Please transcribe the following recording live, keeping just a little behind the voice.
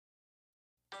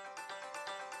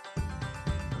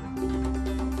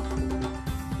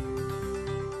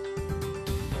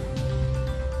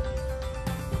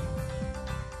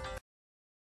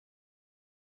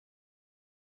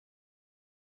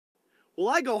Well,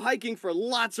 I go hiking for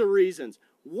lots of reasons,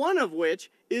 one of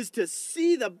which is to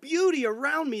see the beauty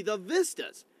around me, the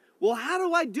vistas. Well, how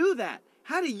do I do that?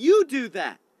 How do you do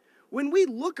that? When we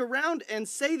look around and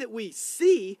say that we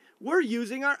see, we're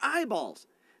using our eyeballs.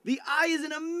 The eye is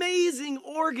an amazing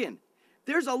organ.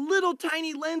 There's a little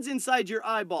tiny lens inside your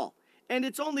eyeball, and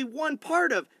it's only one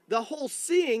part of the whole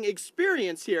seeing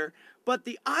experience here, but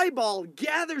the eyeball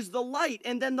gathers the light,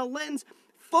 and then the lens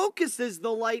focuses the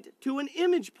light to an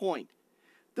image point.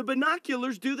 The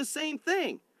binoculars do the same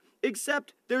thing,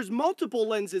 except there's multiple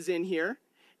lenses in here,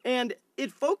 and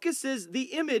it focuses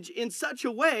the image in such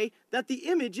a way that the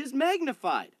image is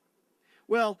magnified.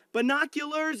 Well,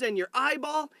 binoculars and your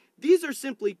eyeball, these are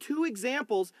simply two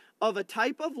examples of a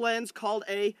type of lens called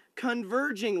a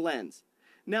converging lens.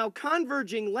 Now,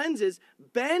 converging lenses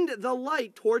bend the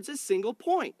light towards a single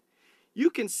point. You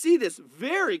can see this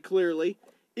very clearly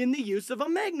in the use of a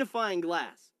magnifying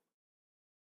glass.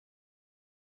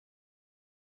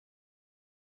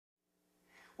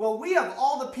 Well, we have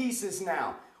all the pieces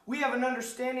now. We have an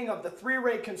understanding of the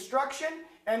three-ray construction,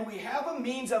 and we have a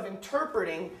means of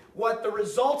interpreting what the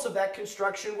results of that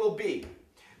construction will be.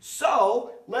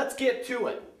 So, let's get to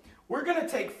it. We're going to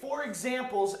take 4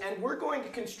 examples, and we're going to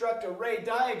construct a ray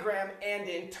diagram and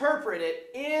interpret it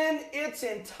in its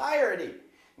entirety.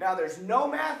 Now, there's no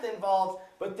math involved,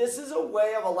 but this is a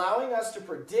way of allowing us to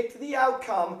predict the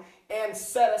outcome and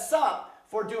set us up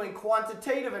for doing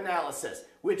quantitative analysis,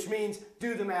 which means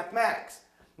do the mathematics.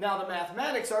 Now, the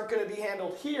mathematics aren't going to be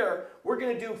handled here. We're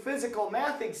going to do physical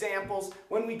math examples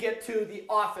when we get to the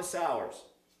office hours.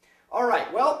 All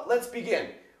right, well, let's begin.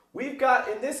 We've got,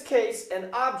 in this case, an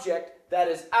object that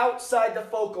is outside the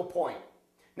focal point.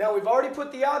 Now, we've already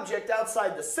put the object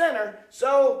outside the center,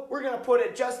 so we're going to put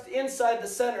it just inside the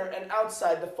center and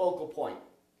outside the focal point.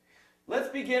 Let's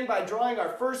begin by drawing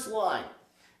our first line.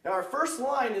 Now, our first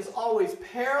line is always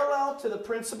parallel to the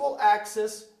principal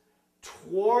axis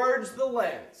towards the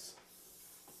lens.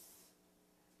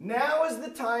 Now is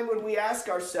the time when we ask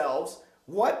ourselves,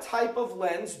 what type of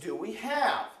lens do we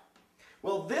have?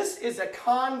 Well, this is a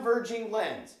converging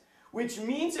lens, which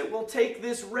means it will take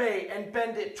this ray and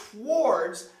bend it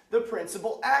towards the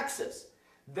principal axis.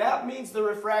 That means the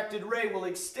refracted ray will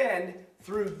extend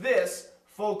through this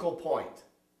focal point.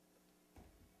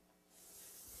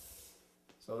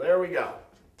 So there we go.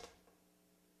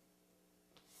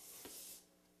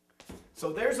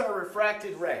 So there's our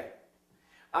refracted ray.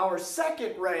 Our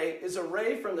second ray is a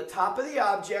ray from the top of the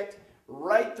object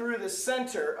right through the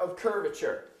center of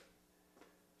curvature.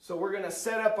 So we're going to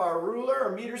set up our ruler,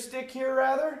 or meter stick here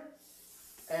rather,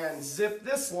 and zip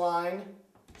this line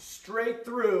straight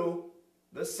through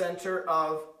the center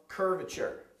of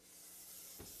curvature.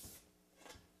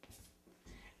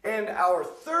 And our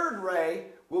third ray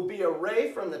will be a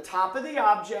ray from the top of the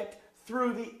object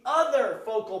through the other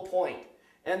focal point.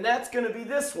 And that's going to be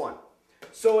this one.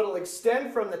 So it'll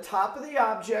extend from the top of the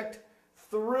object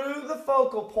through the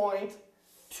focal point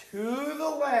to the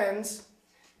lens,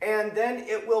 and then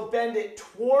it will bend it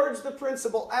towards the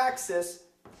principal axis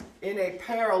in a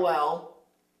parallel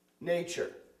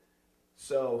nature.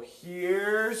 So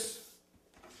here's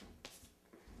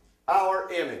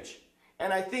our image.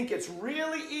 And I think it's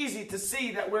really easy to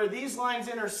see that where these lines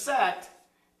intersect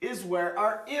is where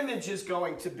our image is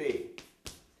going to be.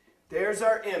 There's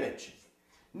our image.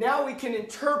 Now we can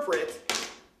interpret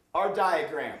our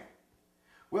diagram.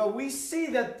 Well, we see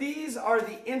that these are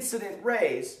the incident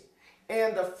rays,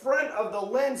 and the front of the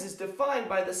lens is defined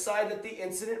by the side that the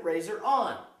incident rays are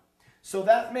on. So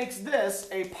that makes this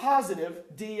a positive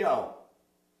DO.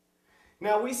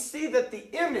 Now we see that the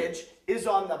image is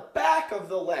on the back of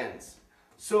the lens.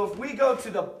 So if we go to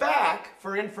the back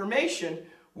for information,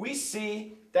 we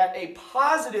see that a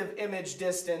positive image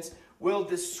distance will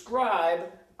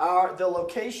describe the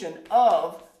location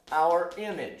of our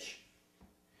image.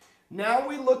 Now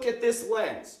we look at this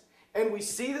lens, and we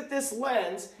see that this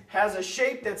lens has a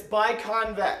shape that's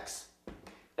biconvex.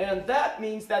 And that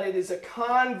means that it is a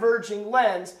converging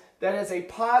lens that has a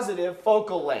positive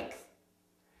focal length.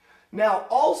 Now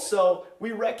also,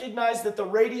 we recognize that the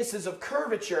radiuses of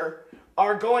curvature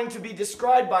are going to be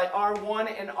described by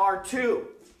R1 and R2.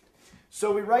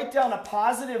 So we write down a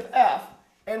positive F,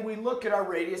 and we look at our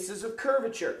radiuses of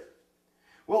curvature.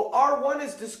 Well, R1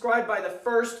 is described by the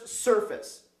first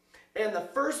surface. And the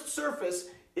first surface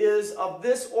is of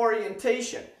this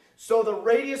orientation. So the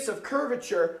radius of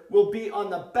curvature will be on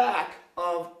the back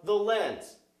of the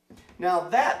lens. Now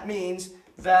that means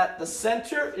that the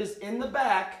center is in the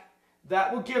back.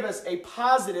 That will give us a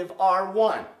positive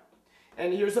R1.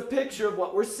 And here's a picture of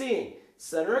what we're seeing.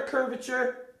 Center of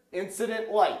curvature,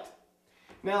 incident light.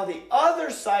 Now the other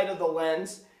side of the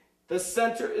lens, the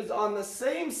center is on the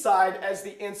same side as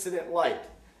the incident light.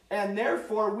 And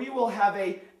therefore we will have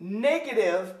a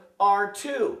negative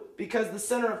R2 because the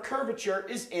center of curvature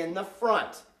is in the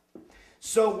front.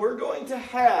 So we're going to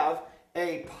have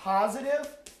a positive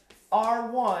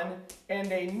R1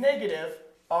 and a negative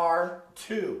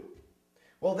R2.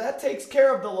 Well, that takes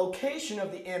care of the location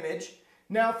of the image.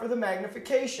 Now for the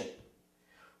magnification.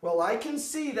 Well, I can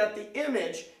see that the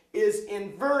image is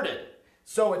inverted.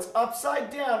 So it's upside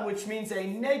down, which means a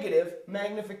negative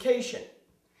magnification.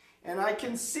 And I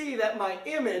can see that my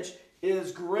image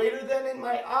is greater than in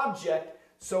my object,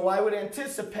 so I would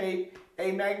anticipate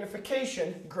a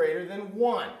magnification greater than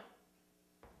 1.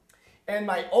 And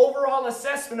my overall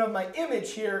assessment of my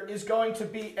image here is going to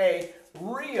be a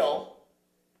real,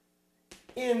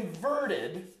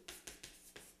 inverted,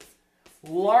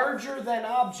 larger than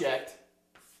object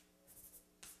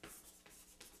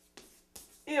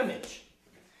image.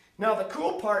 Now the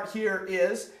cool part here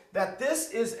is that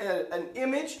this is an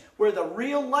image where the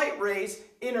real light rays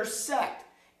intersect.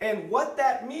 And what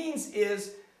that means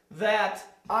is that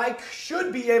I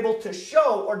should be able to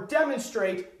show or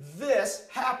demonstrate this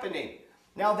happening.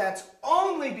 Now that's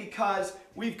only because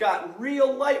we've got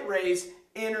real light rays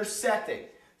intersecting.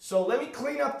 So let me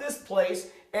clean up this place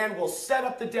and we'll set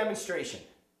up the demonstration.